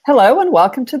Hello and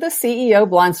welcome to the CEO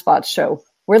Blind Spots Show,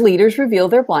 where leaders reveal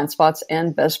their blind spots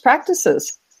and best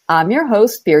practices. I'm your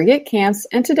host, Birgit Kantz,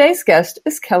 and today's guest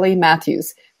is Kelly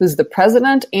Matthews, who's the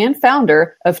president and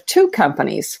founder of two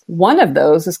companies. One of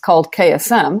those is called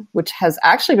KSM, which has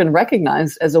actually been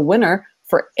recognized as a winner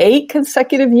for 8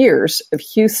 consecutive years of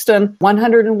Houston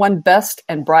 101 Best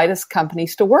and Brightest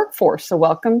Companies to Work For. So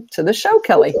welcome to the show,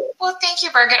 Kelly. Well, thank you,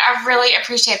 Birgit. I really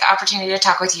appreciate the opportunity to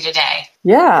talk with you today.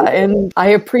 Yeah, and I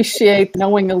appreciate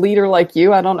knowing a leader like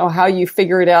you. I don't know how you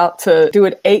figure it out to do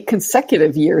it 8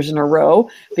 consecutive years in a row,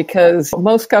 because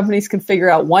most companies can figure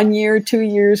out 1 year, 2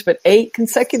 years, but 8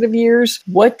 consecutive years.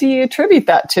 What do you attribute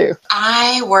that to?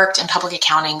 I worked in public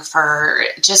accounting for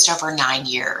just over 9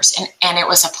 years, and it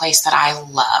was a place that I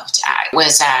loved. It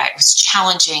was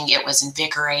challenging, it was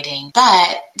invigorating,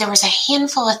 but there was a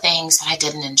handful of things that I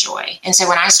didn't enjoy. And so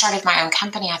when I started my own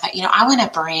company, I thought, I want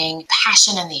to bring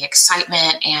passion and the excitement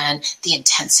and the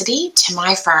intensity to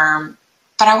my firm,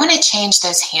 but I want to change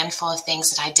those handful of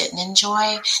things that I didn't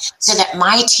enjoy so that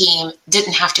my team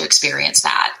didn't have to experience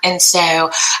that. And so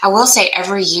I will say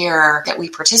every year that we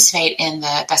participate in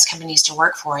the Best Companies to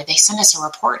Work For, they send us a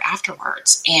report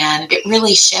afterwards. And it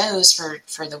really shows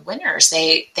for the winners.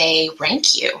 They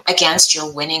rank you against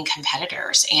your winning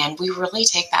competitors. And we really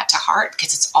take that to heart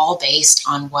because it's all based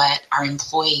on what our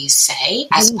employees say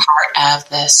as part of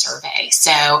the survey.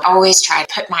 So I always try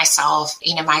to put myself,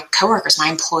 my coworkers, my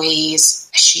employees'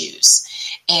 shoes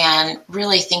and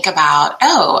really think about,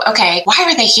 why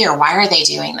are they here? Why are they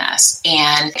doing this?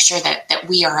 And make sure that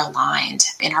we are aligned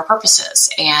in our purposes.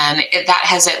 And that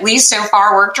has at least so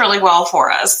far worked really well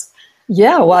for us.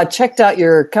 Yeah, well, I checked out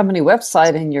your company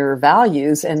website and your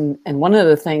values, and one of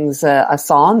the things I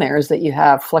saw on there is that you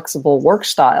have flexible work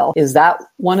style. Is that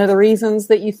one of the reasons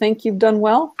that you think you've done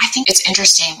well? I think it's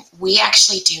interesting. We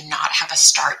actually do not have a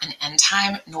start and end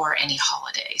time, nor any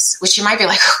holidays, which you might be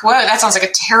like, whoa, that sounds like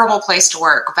a terrible place to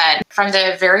work. But from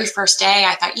the very first day,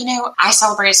 I thought, I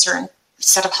celebrate a certain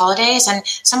set of holidays and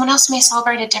someone else may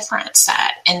celebrate a different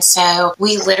set. And so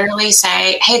we literally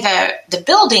say, hey, the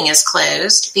building is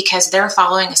closed because they're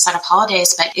following a set of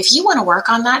holidays. But if you want to work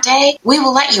on that day, we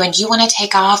will let you. And you want to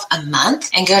take off a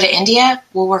month and go to India,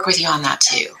 we'll work with you on that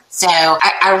too. So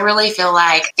I really feel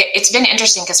like it's been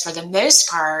interesting because for the most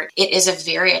part, it is a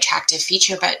very attractive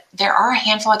feature, but there are a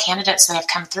handful of candidates that have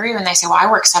come through and they say, well, I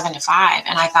work 7 to 5.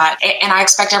 And I thought, and I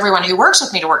expect everyone who works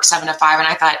with me to work 7 to 5. And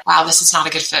I thought, wow, this is not a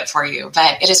good fit for you,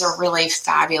 but it is a really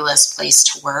fabulous place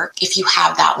to work if you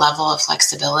have that level of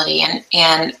flexibility.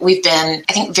 And we've been,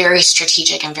 I think, very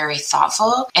strategic and very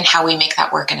thoughtful in how we make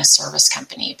that work in a service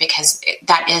company, because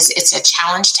it's a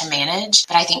challenge to manage,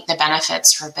 but I think the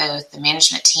benefits for both the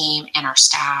management team and our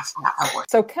staff are worth.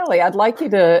 So Kelly, I'd like you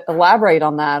to elaborate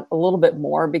on that a little bit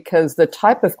more, because the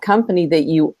type of company that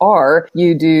you are,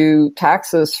 you do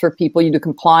taxes for people, you do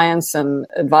compliance and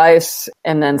advice,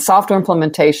 and then software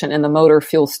implementation in the motor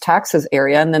fuels taxes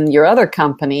area. And then your other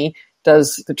company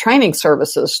does the training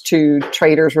services to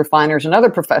traders, refiners, and other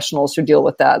professionals who deal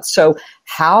with that. So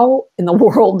how in the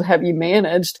world have you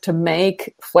managed to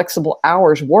make flexible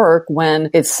hours work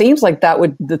when it seems like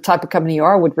the type of company you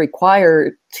are would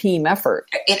require team effort?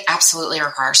 It absolutely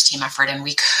requires team effort, and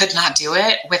we could not do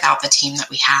it without the team that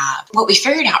we have. What we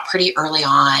figured out pretty early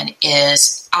on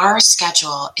is our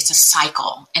schedule is a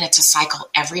cycle, and it's a cycle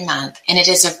every month, and it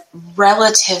is a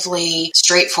relatively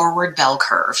straightforward bell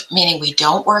curve, meaning we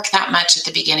don't work that much at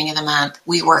the beginning of the month.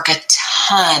 We work a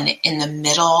ton in the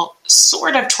middle,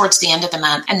 sort of towards the end of the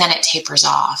month, and then it tapers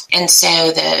off. And so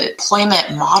the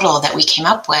deployment model that we came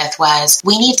up with was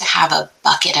we need to have a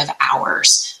bucket of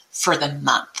hours for the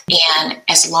month. And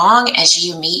as long as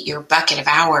you meet your bucket of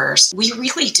hours, we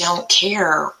really don't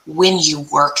care when you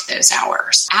work those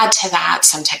hours. Add to that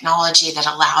some technology that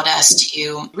allowed us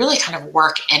to really kind of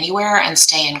work anywhere and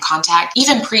stay in contact,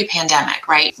 even pre-pandemic,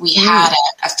 right? We had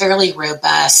a fairly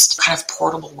robust kind of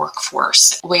portable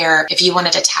workforce where if you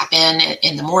wanted to tap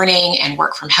in the morning and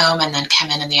work from home and then come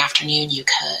in the afternoon, you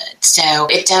could. So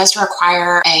it does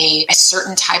require a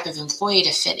certain type of employee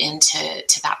to fit into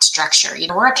that structure.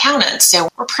 We're accountants, so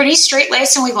we're pretty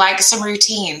straight-laced and we like some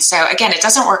routine. So again, it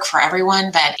doesn't work for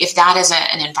everyone, but if that is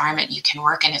an environment you can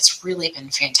work in, it's really been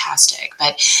fantastic.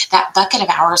 But that bucket of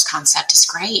hours concept is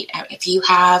great. If you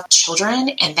have children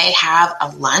and they have a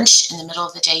lunch in the middle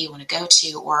of the day you want to go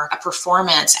to, or a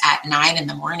performance at 9 in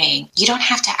the morning, you don't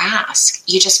have to ask.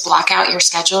 You just block out your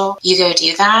schedule, you go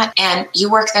do that, and you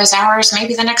work those hours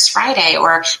maybe the next Friday,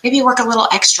 or maybe you work a little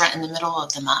extra in the middle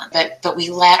of the month. But we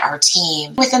let our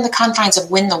team, within the confines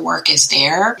of when the work is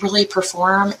there, HR really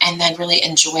perform and then really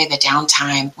enjoy the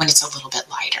downtime when it's a little bit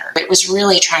lighter. It was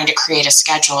really trying to create a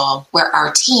schedule where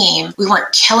our team, we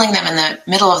weren't killing them in the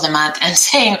middle of the month and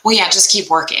saying, well, yeah, just keep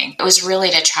working. It was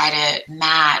really to try to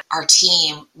match our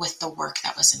team with the work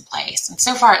that was in place. And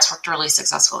so far, it's worked really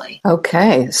successfully.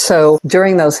 Okay. So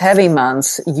during those heavy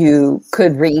months, you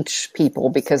could reach people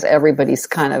because everybody's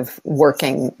kind of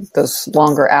working those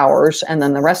longer hours. And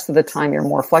then the rest of the time, you're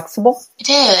more flexible? It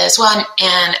is. Well,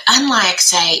 and unlike,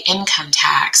 say, income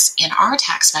tax, in our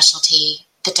tax specialty,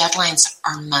 the deadlines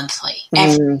are monthly.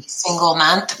 Every single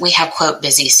month, we have, quote,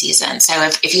 busy season. So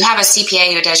if you have a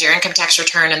CPA who does your income tax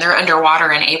return and they're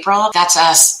underwater in April, that's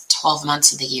us 12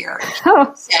 months of the year.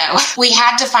 So we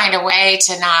had to find a way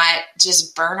to not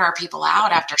just burn our people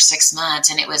out after 6 months.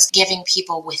 And it was giving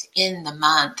people within the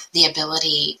month the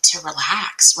ability to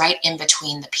relax right in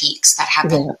between the peaks that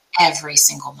happen every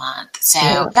single month.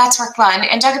 So that's worked well.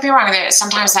 And don't get me wrong,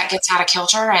 sometimes that gets out of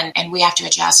kilter and we have to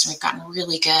adjust. And we've gotten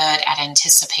really good at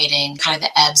anticipating kind of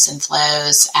the ebbs and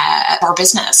flows of our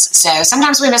business. So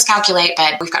sometimes we miscalculate,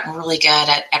 but we've gotten really good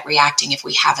at reacting if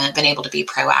we haven't been able to be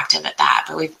proactive at that.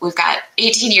 But we've got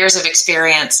 18 years of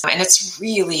experience, and it's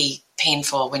really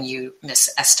painful when you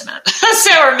misestimate.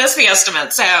 Or miss the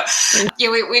estimate. So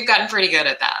we've gotten pretty good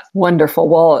at that. Wonderful.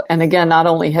 Well, and again, not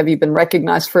only have you been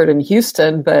recognized for it in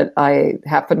Houston, but I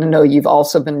happen to know you've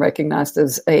also been recognized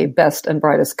as a best and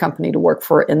brightest company to work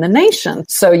for in the nation.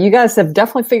 So you guys have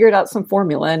definitely figured out some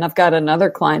formula. And I've got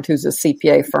another client who's a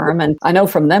CPA firm. And I know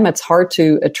from them, it's hard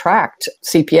to attract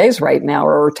CPAs right now,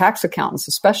 or tax accountants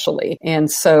especially. And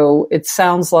so it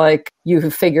sounds like you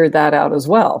have figured that out as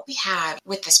well. We have.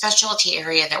 With the specialty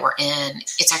area that we're in,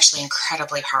 it's actually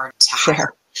incredibly hard to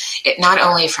hire. It, not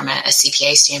only from a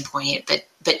CPA standpoint,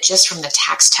 but just from the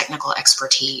tax technical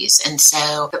expertise. And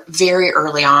so very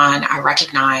early on, I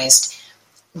recognized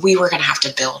we were going to have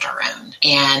to build our own.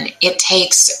 And it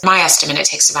takes, my estimate, it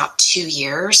takes about 2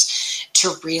 years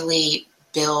to really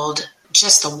build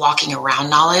just the walking around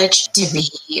knowledge to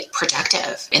be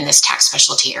productive in this tax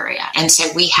specialty area. And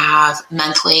so we have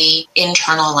monthly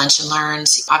internal lunch and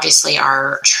learns. Obviously,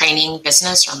 our training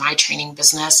business, or my training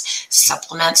business,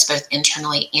 supplements both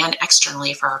internally and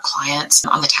externally for our clients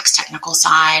on the tax technical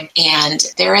side. And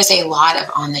there is a lot of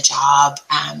on-the-job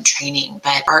training.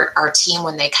 But our team,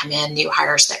 when they come in, new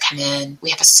hires that come in, we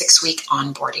have a 6-week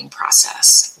onboarding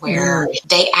process where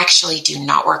they actually do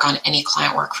not work on any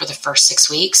client work for the first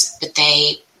 6 weeks, but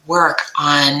they work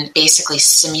on basically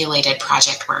simulated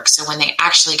project work. So when they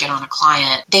actually get on a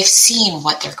client, they've seen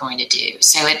what they're going to do.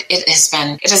 So it is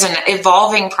an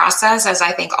evolving process, as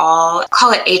I think all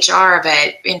call it HR,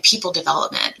 but in people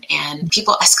development and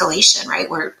people escalation, right?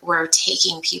 We're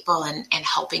taking people and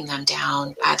helping them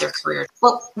down their career.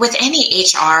 Well, with any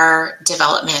HR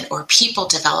development or people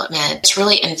development, it's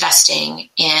really investing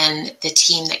in the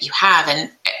team that you have. And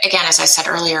again, as I said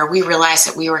earlier, we realized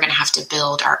that we were going to have to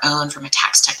build our own from a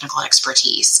tax technical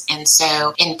expertise. And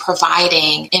so in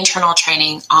providing internal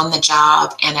training on the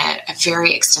job and a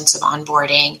very extensive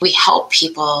onboarding, we help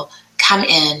people come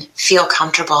in, feel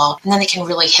comfortable, and then they can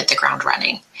really hit the ground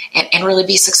running and really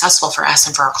be successful for us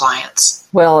and for our clients.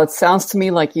 Well, it sounds to me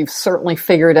like you've certainly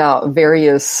figured out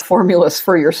various formulas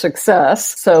for your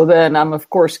success. So then I'm, of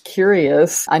course,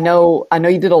 curious. I know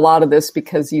you did a lot of this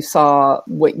because you saw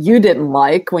what you didn't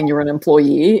like when you were an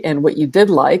employee and what you did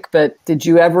like, but did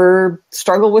you ever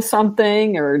struggle with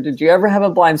something, or did you ever have a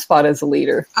blind spot as a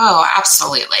leader? Oh,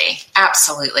 absolutely.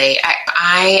 Absolutely.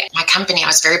 I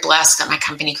was very blessed that my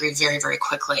company grew very, very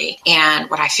quickly. And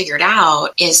what I figured out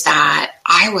is that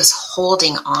I was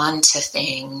holding on to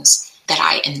things that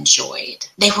I enjoyed.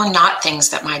 They were not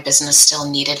things that my business still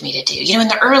needed me to do. You know, in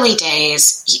the early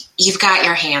days, you've got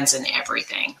your hands in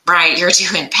everything, right? You're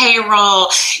doing payroll.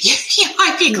 You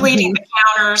might be cleaning the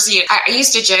counters. I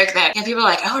used to joke that people are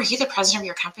like, oh, are you the president of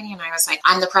your company? And I was like,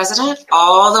 I'm the president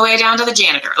all the way down to the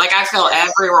janitor. Like, I fill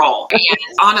every role. And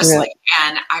honestly,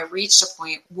 and I reached a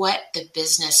point what the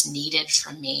business needed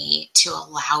from me to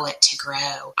allow it to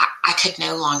grow. I could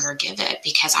no longer give it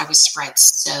because I was spread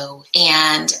so.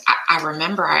 And I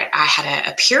remember I had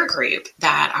a peer group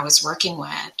that I was working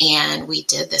with, and we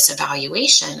did this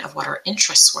evaluation of what our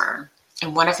interests were.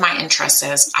 And one of my interests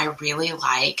is I really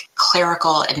like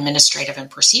clerical, administrative, and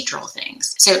procedural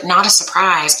things. So not a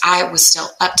surprise, I was still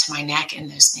up to my neck in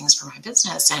those things for my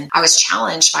business. And I was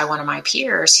challenged by one of my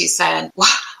peers who said,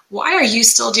 why are you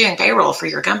still doing payroll for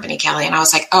your company, Kelly? And I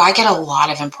was like, I get a lot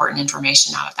of important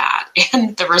information out of that.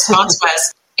 And the response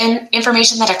was,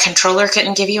 information that a controller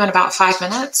couldn't give you in about 5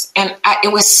 minutes. And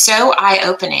it was so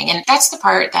eye-opening. And that's the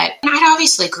part that I'd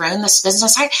obviously grown this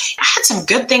business. I had some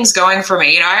good things going for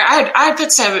me. I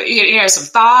put some, some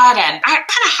thought, and I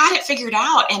kind of had it figured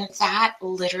out. And that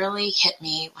literally hit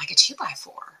me like a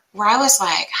 2x4. Where I was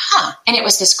like, And it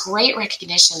was this great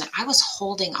recognition that I was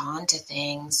holding on to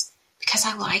things because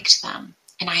I liked them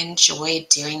and I enjoyed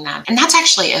doing them. And that's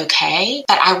actually okay,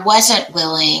 but I wasn't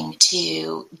willing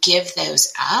to give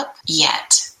those up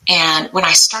yet. And when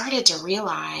I started to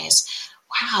realize,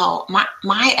 wow,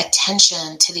 my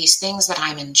attention to these things that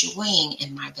I'm enjoying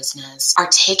in my business are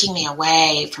taking me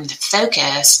away from the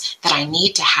focus that I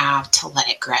need to have to let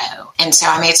it grow. And so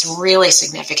I made some really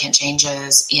significant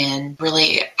changes in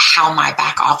really how my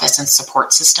back office and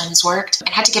support systems worked, and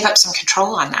had to give up some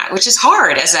control on that, which is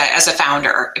hard as a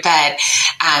founder, but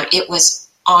it was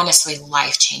honestly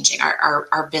life-changing.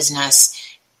 Our business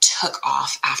took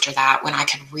off after that when I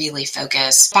could really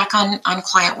focus back on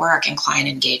client work and client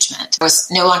engagement. I was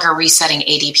no longer resetting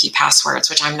ADP passwords,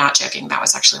 which I'm not joking. That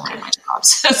was actually one of my jobs.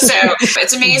 So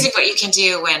it's amazing what you can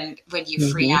do when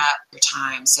you free up your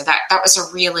time. So that was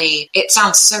it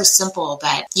sounds so simple,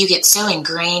 but you get so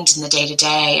ingrained in the day to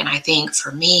day. And I think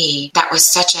for me, that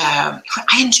was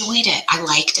I enjoyed it. I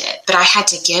liked it, but I had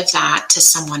to give that to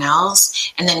someone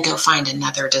else and then go find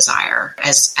another desire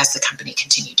as the company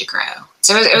continued to grow.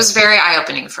 So it was very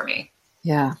eye-opening for me.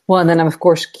 Yeah. Well, and then I'm, of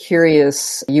course,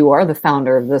 curious, you are the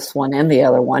founder of this one and the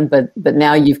other one, but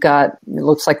now you've got, it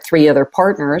looks like 3 other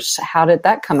partners. How did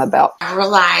that come about? I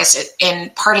realized in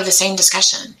part of the same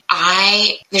discussion,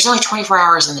 there's only 24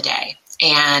 hours in the day.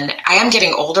 And I am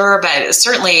getting older, but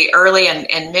certainly early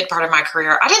and mid part of my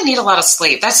career, I didn't need a lot of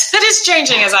sleep. That is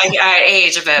changing as I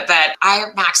age a bit, but I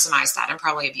maximized that and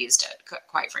probably abused it,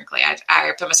 quite frankly.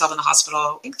 I put myself in the hospital,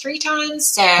 I think 3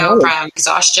 times, from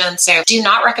exhaustion. So do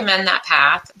not recommend that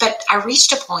path. But I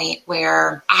reached a point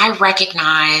where I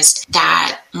recognized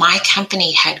that my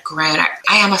company had grown.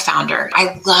 I am a founder.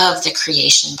 I love the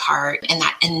creation part and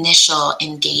that initial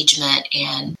engagement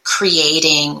and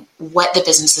creating what the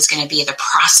business is going to be, the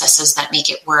processes that make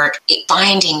it work,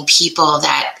 finding people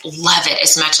that love it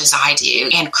as much as I do,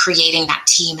 and creating that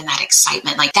team and that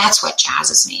excitement. Like, that's what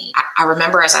jazzes me. I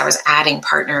remember as I was adding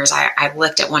partners, I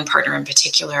looked at one partner in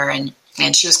particular, and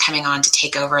she was coming on to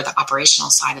take over the operational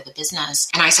side of the business.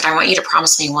 And I said, I want you to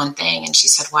promise me one thing. And she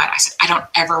said, what? I said, I don't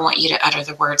ever want you to utter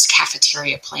the words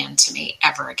cafeteria plan to me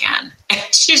ever again. And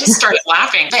she just started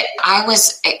laughing. But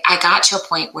I got to a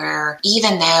point where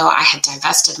even though I had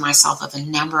divested myself of a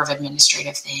number of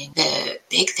administrative things, the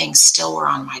big things still were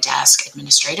on my desk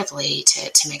administratively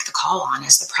to make the call on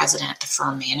as the president, the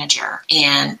firm manager,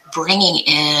 and bringing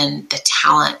in the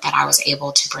talent that I was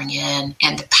able to bring in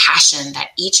and the passion that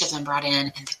each of them brought in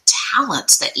and the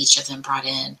talents that each of them brought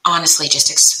in honestly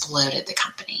just exploded the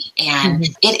company. And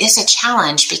it is a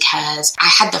challenge because I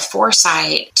had the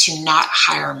foresight to not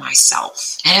hire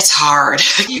myself. And it's hard.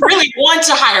 You really want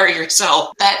to hire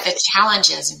yourself, but the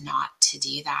challenge is not to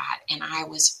do that. And I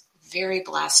was very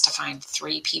blessed to find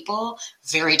 3 people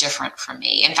very different from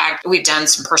me. In fact, we've done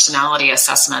some personality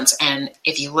assessments, and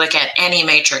if you look at any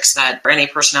matrix or any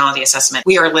personality assessment,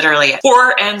 we are literally at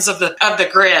 4 ends of the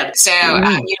grid. So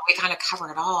we kind of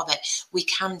cover it all, but we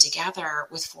come together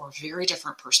with 4 very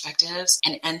different perspectives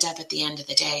and end up at the end of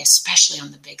the day, especially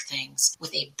on the big things,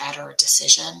 with a better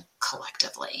decision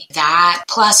collectively. That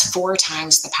plus 4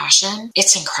 times the passion,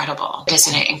 it's incredible.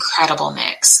 It's an incredible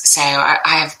mix. So I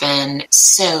have been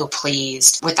so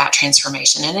pleased with that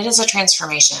transformation. And it is a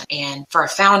transformation. And for a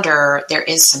founder, there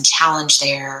is some challenge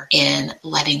there in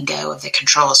letting go of the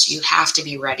controls. You have to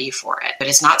be ready for it. But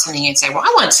it's not something you can say, well,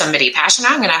 I want somebody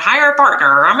passionate. I'm going to hire a partner,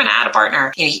 or I'm going to add a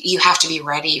partner. You have to be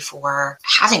ready for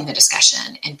having the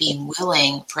discussion and being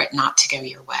willing for it not to go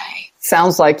your way.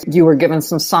 Sounds like you were given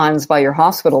some signs by your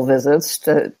hospital visits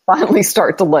to finally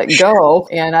start to let go.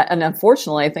 And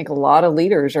unfortunately, I think a lot of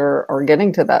leaders are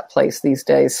getting to that place these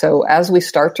days. So as we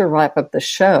start to wrap up the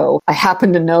show, I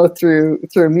happen to know through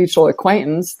a mutual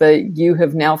acquaintance that you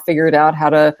have now figured out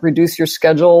how to reduce your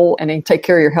schedule and take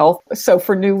care of your health. So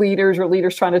for new leaders or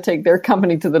leaders trying to take their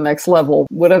company to the next level,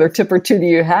 what other tip or 2 do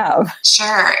you have?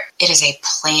 Sure. It is a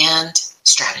planned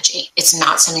strategy. It's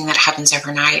not something that happens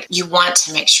overnight. You want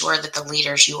to make sure that the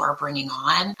leaders you are bringing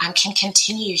on can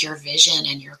continue your vision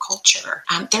and your culture.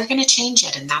 They're going to change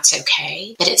it, and that's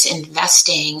okay. But it's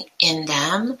investing in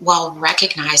them while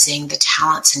recognizing the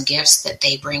talents and gifts that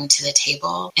they bring to the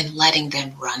table and letting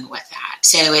them run with that.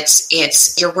 So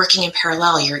it's you're working in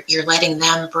parallel. You're letting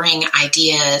them bring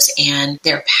ideas and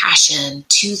their passion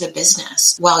to the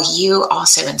business while you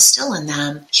also instill in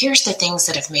them, here's the things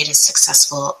that have made us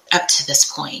successful up to this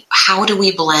this point? How do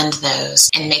we blend those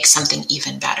and make something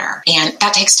even better? And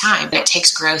that takes time. It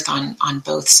takes growth on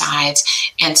both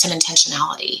sides and some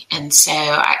intentionality. And so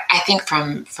I think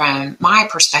from my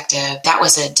perspective, that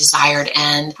was a desired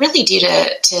end, really due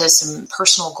to some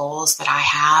personal goals that I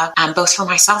have, both for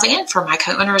myself and for my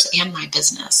co-owners and my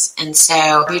business. And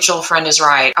so mutual friend is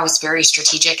right. I was very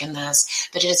strategic in this,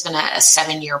 but it has been a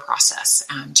 7-year process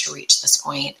to reach this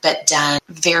point, but done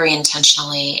very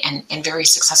intentionally and very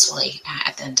successfully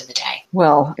at the end of the day.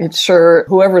 Well, it's sure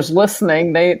whoever's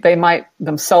listening, they might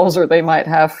themselves or they might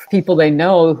have people they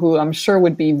know who I'm sure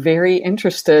would be very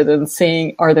interested in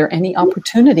seeing, are there any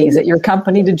opportunities at your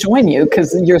company to join you?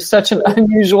 Because you're such an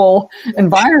unusual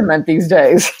environment these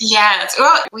days. Yes.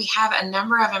 Well, we have a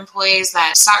number of employees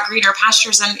that sought greener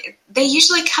pastures and they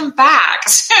usually come back.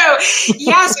 So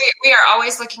yes, we are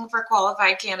always looking for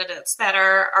qualified candidates that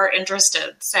are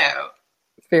interested. So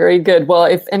very good. Well,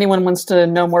 if anyone wants to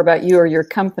know more about you or your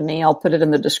company, I'll put it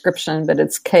in the description, but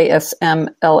it's ksmllc.com.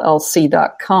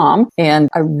 And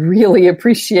I really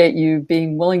appreciate you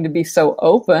being willing to be so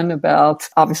open about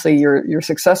obviously your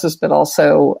successes, but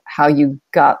also how you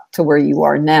got to where you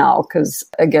are now. Because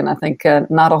again, I think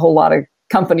not a whole lot of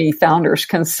company founders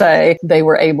can say they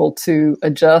were able to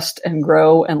adjust and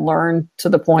grow and learn to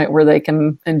the point where they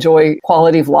can enjoy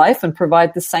quality of life and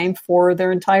provide the same for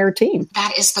their entire team.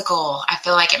 That is the goal. I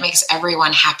feel like it makes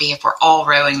everyone happy if we're all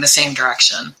rowing the same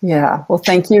direction. Yeah. Well,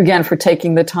 thank you again for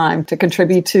taking the time to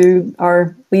contribute to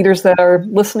our leaders that are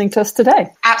listening to us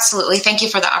today. Absolutely. Thank you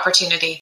for the opportunity.